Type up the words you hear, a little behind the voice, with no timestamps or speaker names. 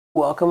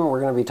Welcome.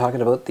 We're going to be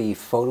talking about the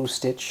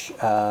PhotoStitch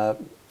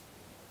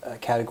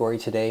category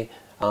today.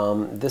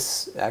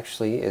 This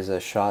actually is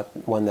a shot,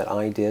 one that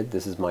I did.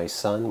 This is my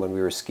son when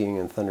we were skiing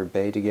in Thunder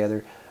Bay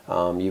together.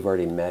 You've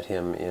already met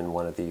him in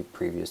one of the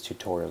previous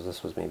tutorials.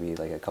 This was maybe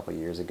like a couple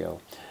years ago.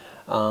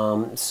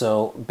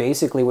 So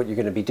basically what you're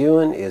going to be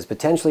doing is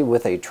potentially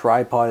with a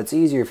tripod, it's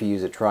easier if you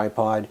use a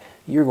tripod,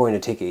 you're going to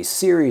take a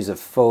series of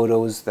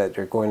photos that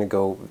are going to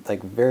go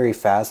like very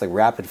fast, like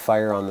rapid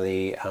fire on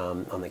the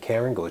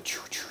camera and go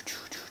choo, choo, choo,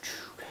 choo,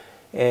 choo.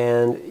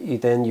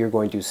 And then you're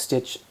going to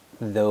stitch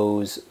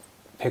those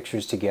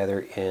pictures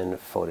together in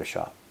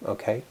Photoshop,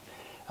 okay?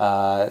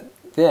 Some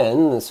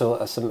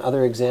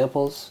other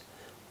examples.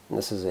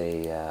 This is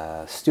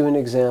a student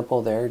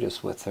example there,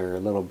 just with her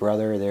little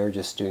brother there,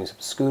 just doing some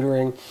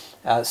scootering.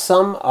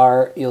 Some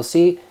are, you'll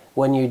see,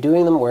 when you're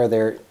doing them where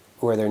they're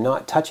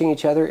not touching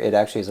each other, it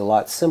actually is a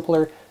lot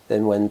simpler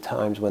than when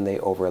they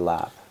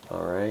overlap.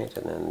 All right,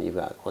 and then you've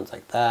got ones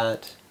like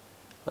that,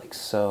 like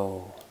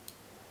so,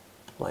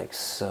 like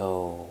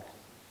so.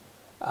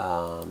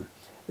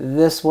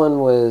 This one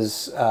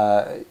was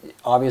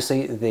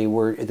obviously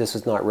this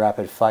was not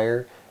rapid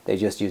fire. They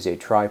just used a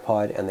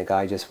tripod and the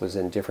guy just was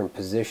in different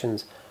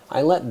positions.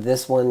 I let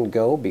this one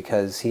go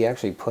because he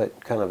actually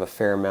put kind of a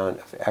fair amount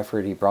of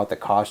effort. He brought the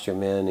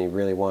costume in, he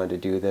really wanted to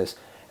do this.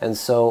 And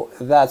so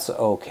that's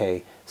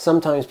okay.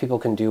 Sometimes people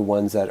can do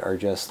ones that are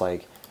just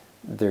like,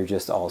 they're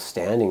just all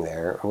standing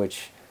there,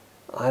 which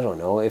I don't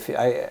know. If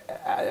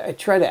I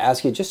try to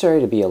ask you, just try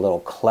to be a little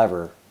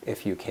clever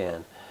if you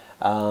can.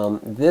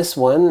 This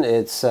one,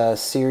 it's a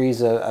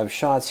series of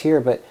shots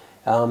here, but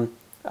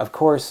of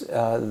course,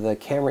 the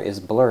camera is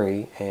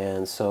blurry,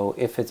 and so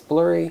if it's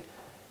blurry,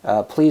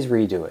 please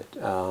redo it.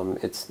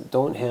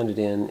 Don't hand it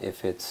in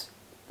if it's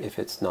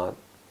not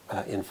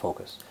in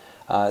focus.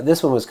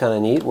 This one was kind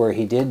of neat, where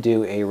he did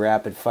do a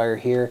rapid fire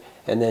here,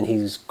 and then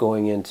he's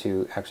going in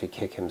to actually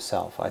kick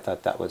himself. I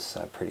thought that was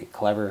pretty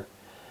clever.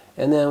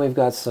 And then we've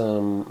got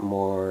some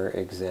more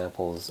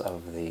examples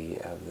of the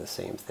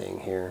same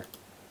thing here.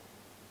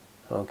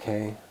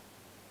 Okay.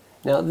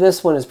 Now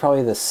this one is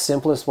probably the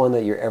simplest one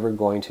that you're ever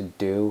going to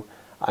do.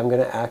 I'm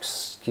going to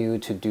ask you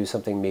to do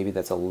something maybe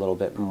that's a little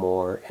bit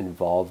more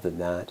involved than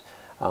that.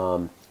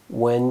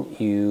 When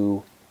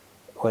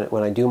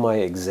I do my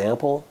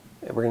example,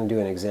 we're going to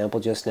do an example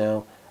just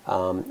now.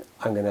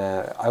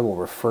 I will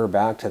refer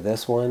back to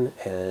this one,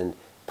 and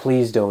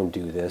please don't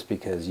do this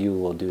because you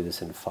will do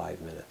this in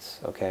 5 minutes.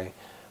 Okay.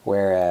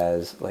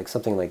 Whereas like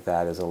something like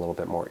that is a little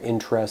bit more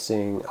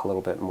interesting, a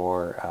little bit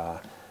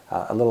more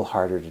a little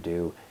harder to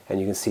do. And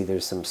you can see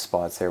there's some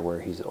spots there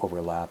where he's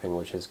overlapping,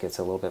 which gets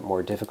a little bit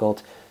more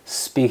difficult.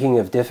 Speaking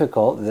of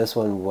difficult, this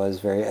one was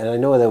very, and I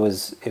know that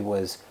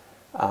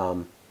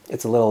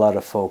it's a little out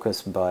of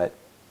focus, but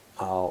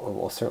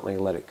we'll certainly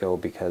let it go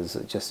because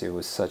it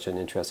was such an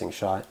interesting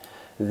shot.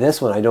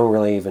 This one I don't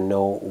really even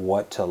know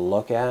what to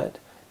look at,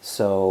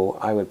 so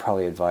I would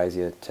probably advise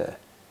you to,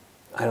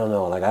 I don't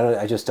know, like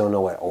I just don't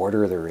know what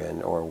order they're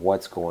in or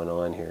what's going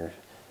on here.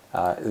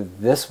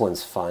 This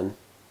one's fun.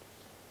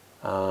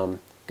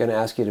 Going to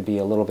ask you to be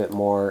a little bit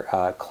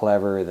more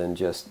clever than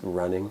just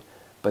running.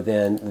 But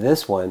then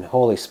this one,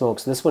 holy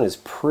smokes, this one is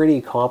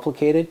pretty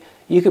complicated.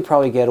 You could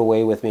probably get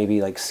away with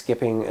maybe like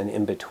skipping an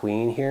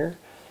in-between here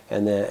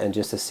and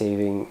just a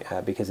saving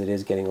because it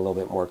is getting a little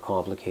bit more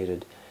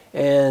complicated.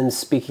 And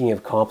speaking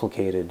of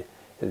complicated,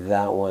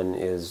 that one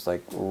is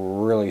like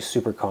really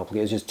super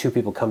complicated. It's just two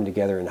people coming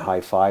together and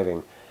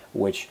high-fiving,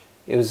 which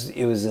it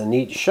was a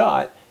neat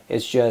shot.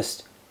 It's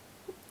just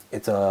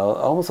it's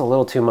almost a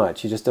little too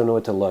much. You just don't know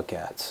what to look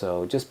at.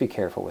 So just be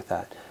careful with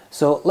that.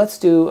 So let's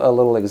do a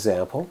little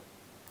example.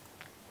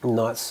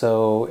 Not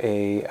such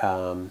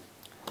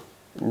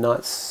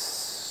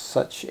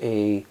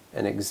an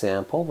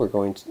example. We're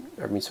going to,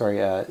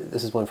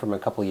 this is one from a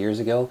couple years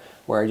ago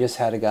where I just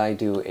had a guy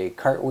do a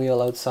cartwheel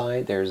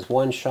outside. There's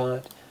one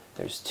shot,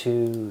 there's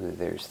two,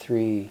 there's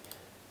three.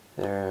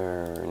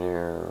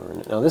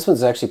 Now this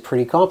one's actually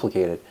pretty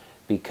complicated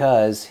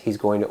because he's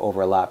going to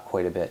overlap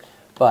quite a bit.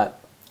 But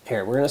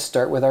here, we're going to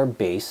start with our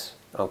base,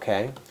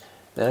 okay?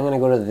 Then I'm going to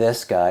go to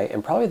this guy,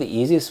 and probably the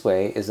easiest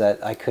way is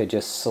that I could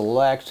just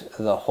select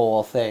the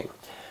whole thing.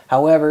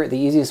 However, the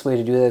easiest way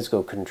to do that is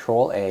go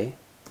Control A,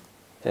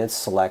 and it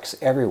selects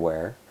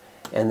everywhere.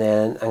 And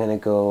then I'm going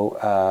to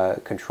go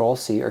Control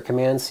C or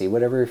Command C,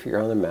 whatever, if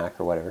you're on the Mac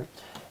or whatever.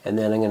 And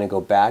then I'm going to go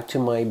back to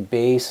my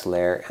base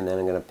layer, and then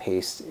I'm going to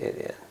paste it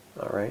in,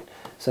 all right?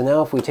 So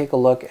now if we take a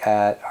look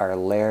at our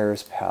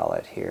layers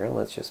palette here,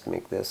 let's just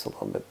make this a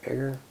little bit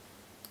bigger.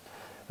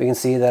 We can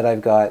see that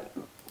I've got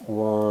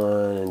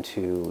 1 and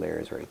 2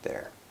 layers right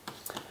there.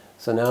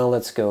 So now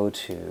let's go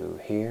to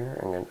here.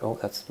 Oh,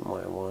 that's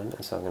my one.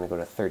 And so I'm going to go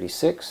to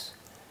 36,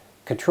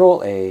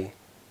 Control A,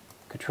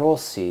 Control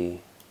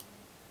C,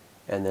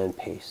 and then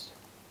paste.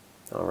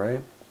 All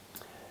right.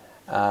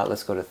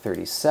 Let's go to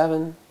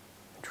 37,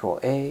 Control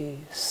A,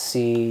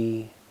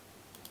 C,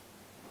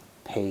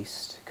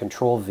 paste,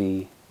 Control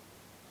V,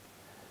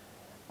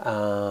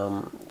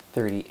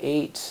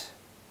 38,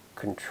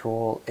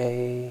 Control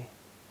A,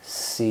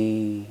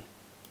 C,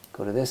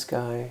 go to this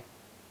guy,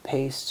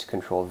 paste,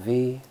 Control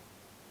V,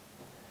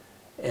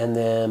 and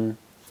then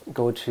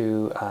go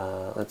to,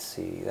 let's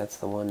see, that's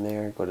the one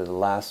there, go to the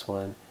last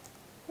one,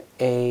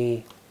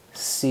 A,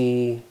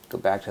 C, go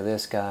back to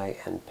this guy,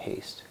 and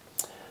paste.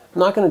 I'm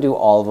not going to do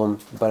all of them,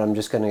 but I'm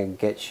just going to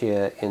get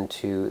you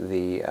into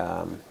the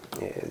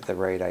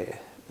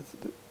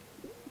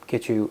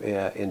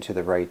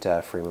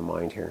right frame of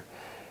mind here.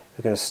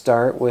 We're going to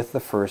start with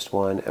the first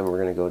one, and we're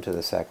going to go to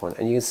the second one.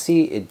 And you can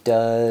see it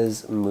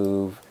does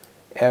move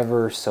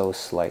ever so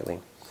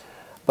slightly.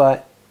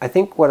 But I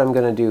think what I'm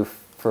going to do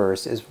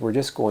first is we're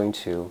just going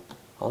to,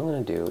 all I'm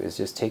going to do is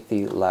just take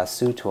the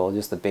lasso tool,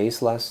 just the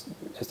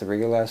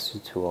regular lasso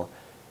tool,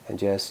 and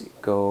just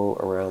go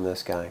around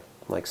this guy,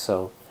 like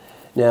so.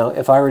 Now,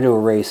 if I were to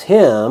erase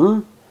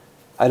him,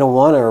 I don't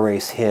want to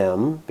erase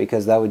him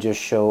because that would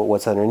just show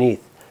what's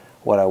underneath.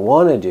 What I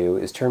want to do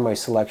is turn my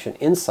selection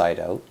inside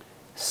out,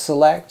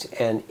 select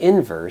and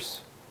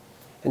inverse,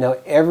 and now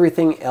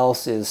everything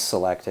else is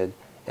selected,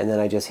 and then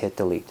I just hit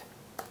delete.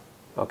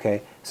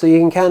 Okay, so you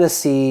can kind of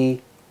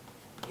see,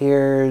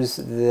 here's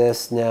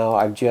this now,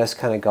 I've just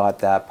kind of got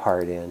that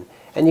part in.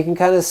 And you can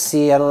kind of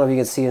see, I don't know if you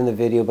can see it in the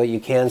video, but you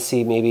can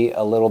see maybe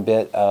a little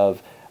bit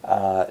of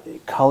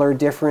color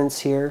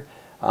difference here.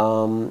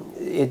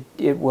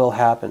 It will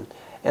happen.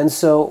 And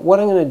so what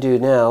I'm going to do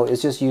now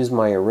is just use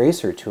my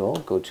eraser tool,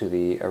 go to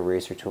the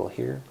eraser tool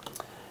here,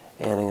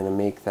 and I'm going to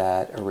make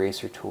that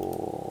eraser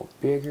tool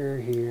bigger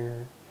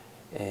here,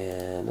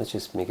 and let's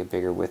just make it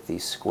bigger with the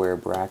square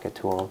bracket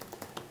tool,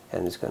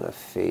 and I'm just going to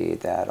fade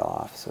that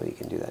off so you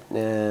can do that.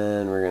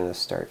 And we're going to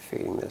start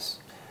fading this.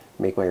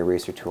 Make my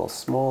eraser tool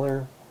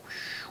smaller,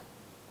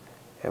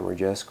 and we're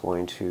just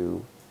going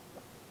to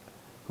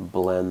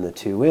blend the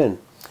two in.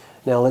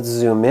 Now let's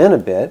zoom in a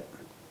bit.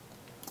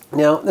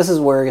 Now this is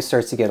where it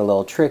starts to get a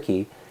little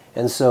tricky,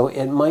 and so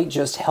it might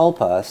just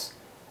help us.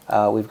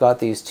 We've got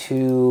these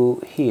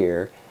two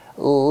here.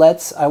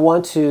 I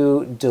want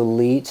to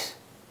delete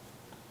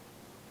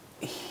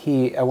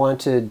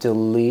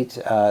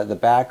the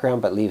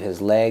background but leave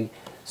his leg.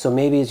 So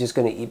maybe it's just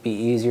going to be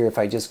easier if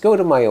I just go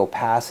to my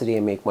opacity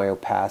and make my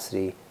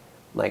opacity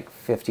like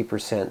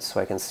 50% so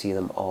I can see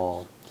them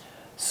all.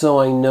 So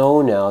I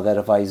know now that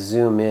if I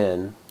zoom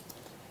in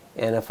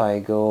and if I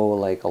go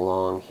like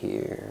along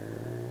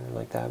here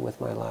like that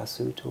with my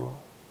lasso tool,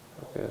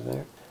 okay,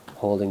 there,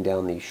 holding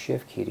down the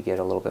shift key to get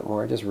a little bit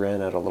more. I just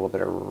ran out a little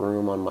bit of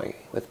room on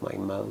with my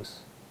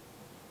mouse.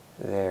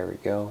 There we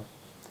go.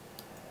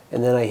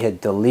 And then I hit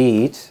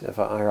delete.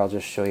 I'll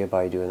just show you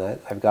by doing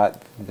that. I've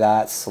got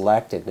that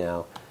selected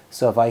now.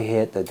 So if I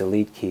hit the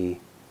delete key,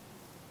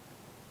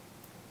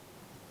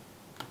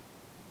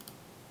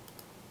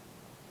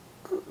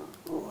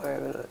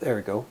 there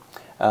we go.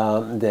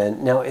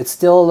 Then now it's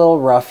still a little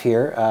rough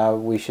here.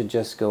 We should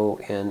just go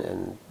in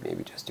and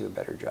maybe just do a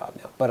better job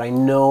now. But I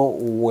know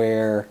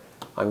where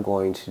I'm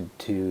going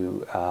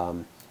to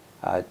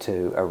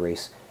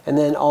erase, and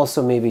then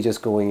also maybe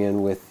just going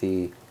in with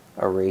the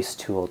erase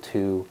tool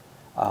too,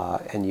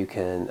 and you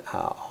can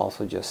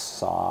also just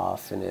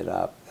soften it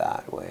up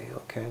that way.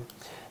 Okay.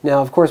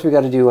 Now, of course, we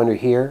got to do under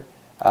here.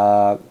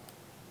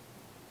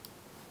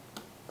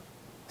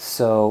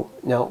 So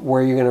now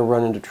where you're going to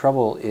run into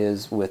trouble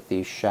is with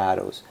the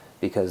shadows,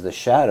 because the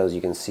shadows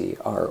you can see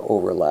are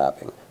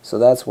overlapping. So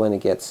that's when it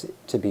gets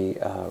to be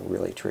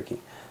really tricky.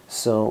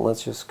 So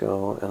let's just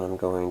go, and I'm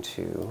going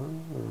to,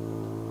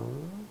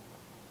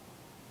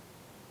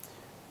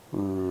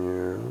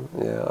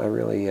 yeah, I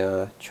really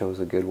chose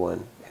a good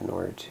one in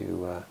order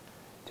to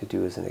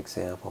do as an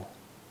example.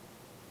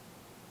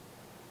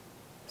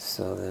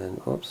 So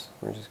then, oops,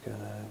 we're just going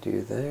to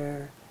do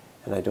there,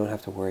 and I don't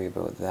have to worry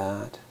about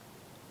that.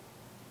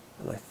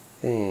 And I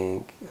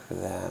think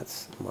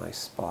that's my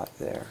spot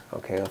there.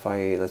 Okay,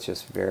 let's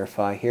just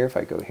verify here. If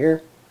I go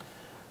here,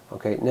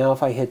 okay, now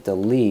if I hit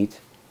delete,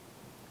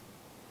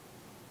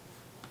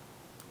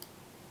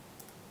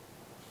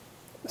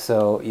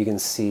 so you can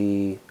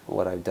see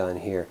what I've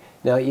done here.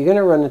 Now you're going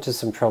to run into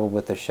some trouble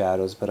with the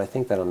shadows, but I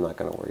think that I'm not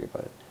going to worry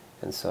about it.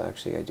 And so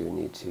actually I do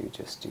need to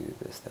just do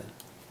this then.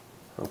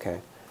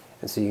 Okay,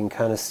 and so you can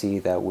kind of see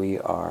that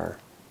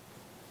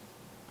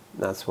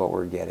that's what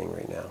we're getting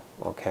right now.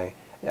 Okay.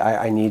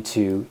 I need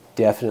to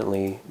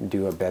definitely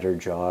do a better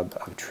job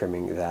of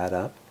trimming that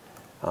up.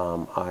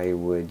 I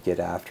would get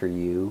after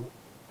you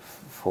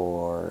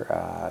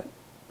for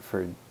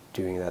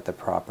doing that the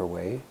proper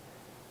way,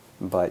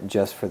 but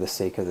just for the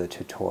sake of the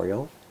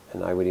tutorial,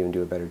 and I would even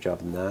do a better job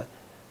than that,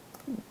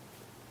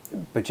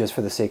 but just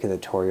for the sake of the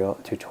tutorial,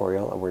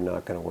 we're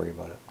not going to worry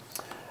about it.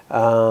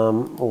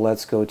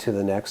 Let's go to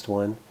the next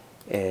one,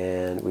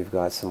 and we've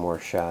got some more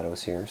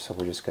shadows here, so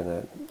we're just going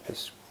to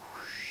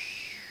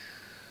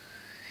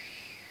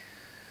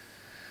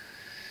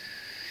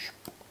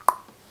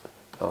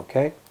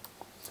okay,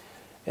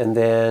 and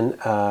then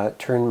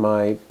turn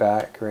my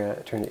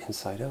background, turn it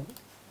inside out,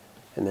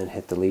 and then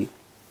hit delete,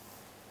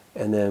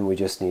 and then we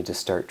just need to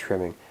start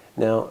trimming.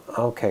 Now,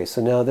 okay,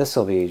 so now this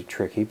will be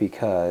tricky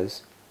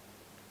because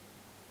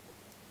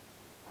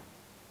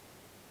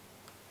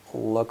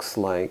looks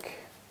like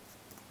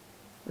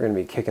we're going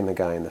to be kicking the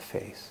guy in the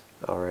face.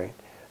 All right.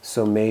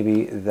 So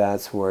maybe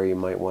that's where you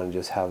might want to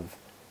just have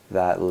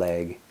that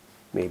leg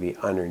maybe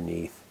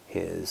underneath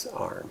his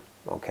arm.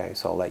 Okay.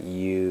 So I'll let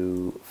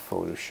you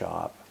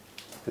Photoshop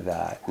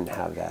that and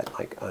have that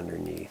like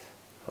underneath.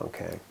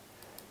 Okay.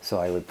 So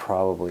I would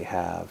probably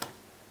have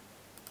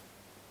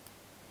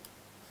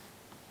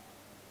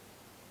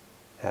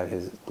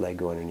his leg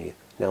go underneath.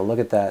 Now look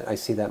at that. I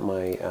see that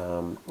my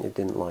it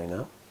didn't line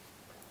up.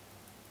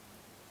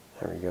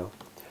 There we go.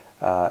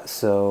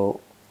 So,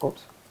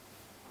 oops,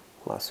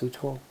 lasso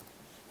tool.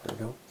 There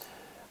we go.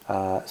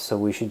 So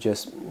we should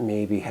just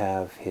maybe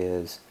have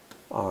his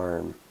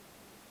arm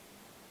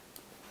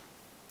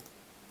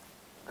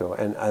go,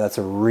 and that's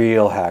a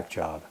real hack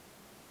job.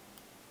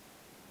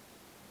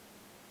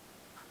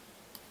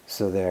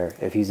 So there,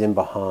 if he's in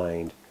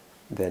behind,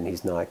 then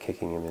he's not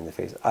kicking him in the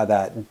face.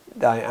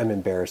 I'm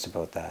embarrassed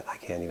about that. I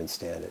can't even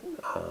stand it.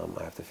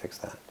 I have to fix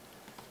that.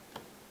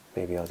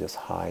 Maybe I'll just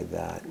hide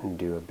that and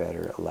do a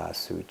better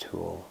lasso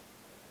tool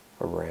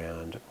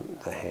around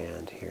the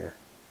hand here.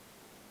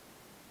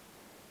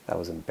 That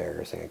was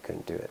embarrassing. I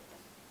couldn't do it.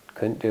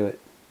 Couldn't do it.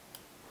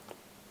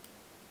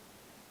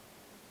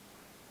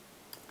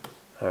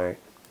 All right.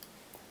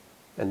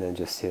 And then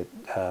just hit,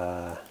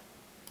 and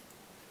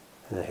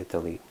then hit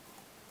delete.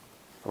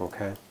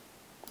 Okay.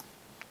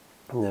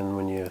 And then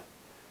when you,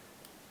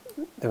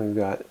 then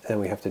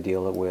we have to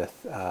deal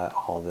with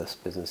all this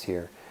business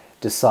here.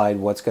 Decide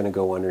what's going to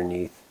go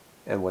underneath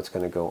and what's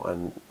going to go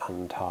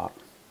on top.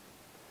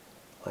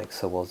 Like,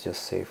 so we'll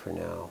just say for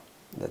now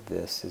that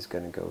this is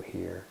going to go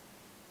here.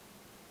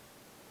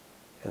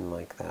 And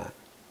like that.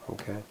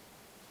 Okay.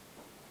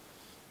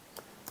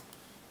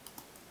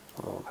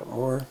 A little bit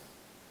more.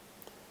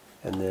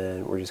 And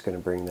then we're just going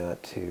to bring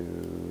that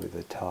to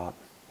the top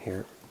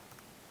here.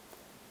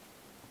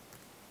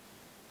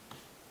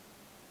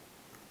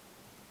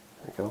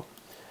 There we go.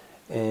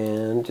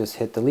 And just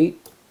hit delete.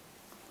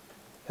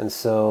 And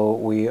so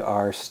we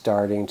are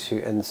starting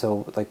to, and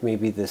so like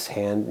maybe this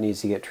hand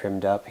needs to get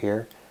trimmed up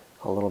here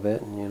a little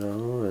bit, you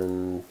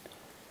know,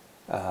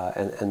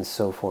 and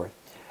so forth.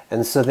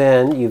 And so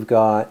then you've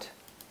got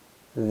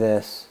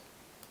this.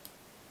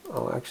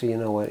 Oh, actually, you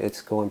know what?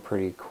 It's going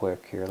pretty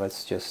quick here.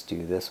 Let's just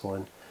do this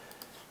one.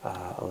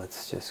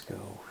 Let's just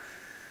go.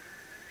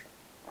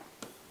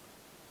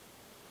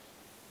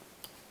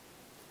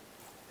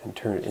 And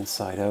turn it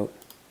inside out.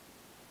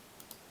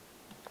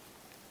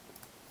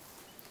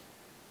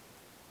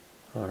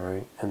 All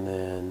right, and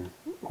then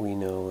we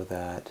know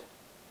that,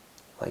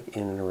 like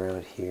in and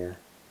around here,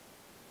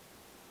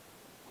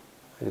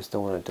 I just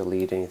don't want to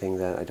delete anything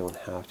that I don't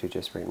have to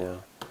just right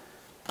now.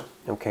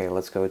 Okay,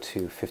 let's go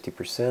to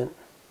 50%.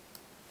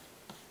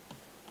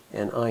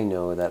 And I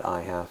know that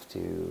I have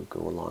to go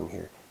along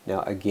here.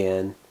 Now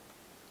again,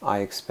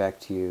 I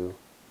expect you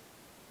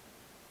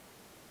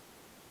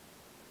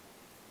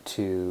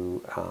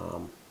to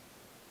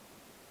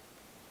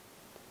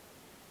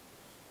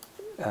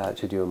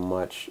do a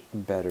much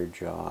better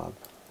job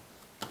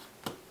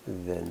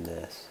than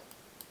this.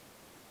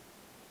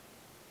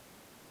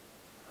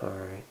 All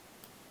right.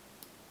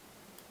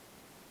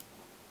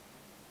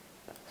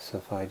 So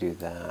if I do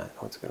that,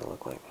 what's it going to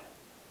look like?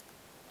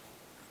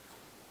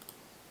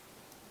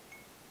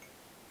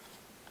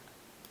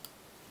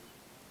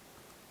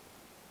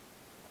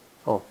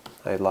 Oh,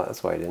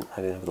 that's why I didn't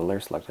have the layer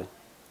selected.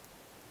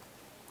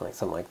 Like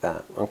something like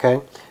that.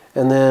 Okay.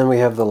 And then we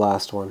have the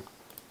last one.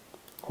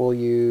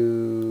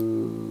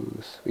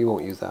 We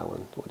won't use that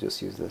one. We'll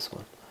just use this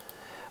one.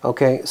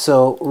 Okay,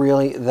 so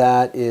really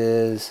that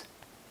is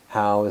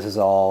how this is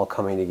all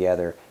coming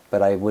together.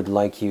 But I would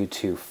like you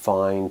to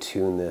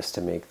fine-tune this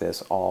to make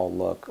this all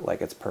look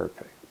like it's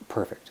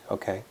perfect.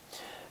 Okay.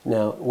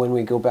 Now, when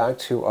we go back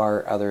to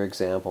our other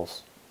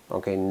examples,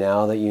 okay,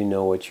 now that you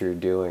know what you're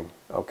doing,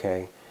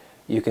 okay,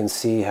 you can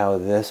see how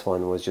this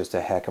one was just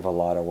a heck of a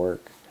lot of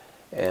work.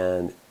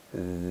 And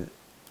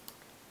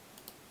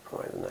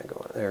why didn't that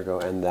go? There we go.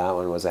 And that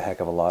one was a heck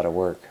of a lot of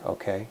work.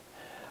 Okay.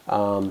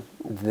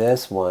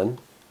 This one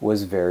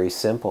was very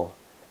simple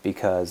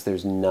because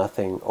there's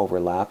nothing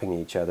overlapping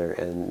each other,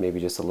 and maybe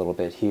just a little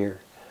bit here,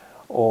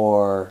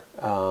 or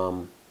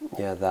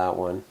yeah, that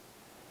one.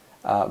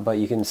 But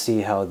you can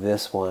see how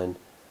this one,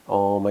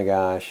 oh my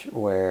gosh,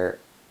 where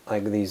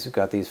like these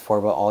got these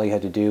four, but all you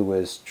had to do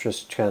was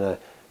just kind of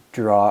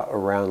draw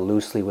around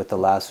loosely with the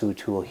lasso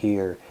tool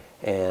here,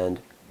 and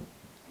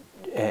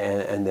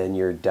then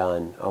you're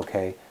done.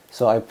 Okay,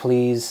 so I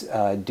please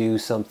do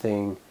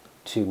something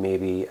to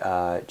maybe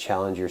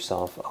challenge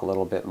yourself a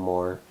little bit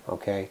more.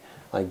 Okay,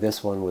 like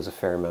this one was a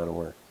fair amount of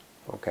work.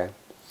 Okay,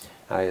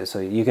 so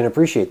you can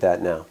appreciate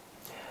that now.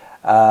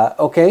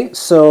 Okay,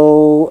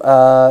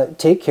 so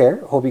take care.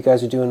 Hope you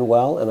guys are doing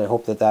well, and I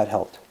hope that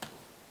helped.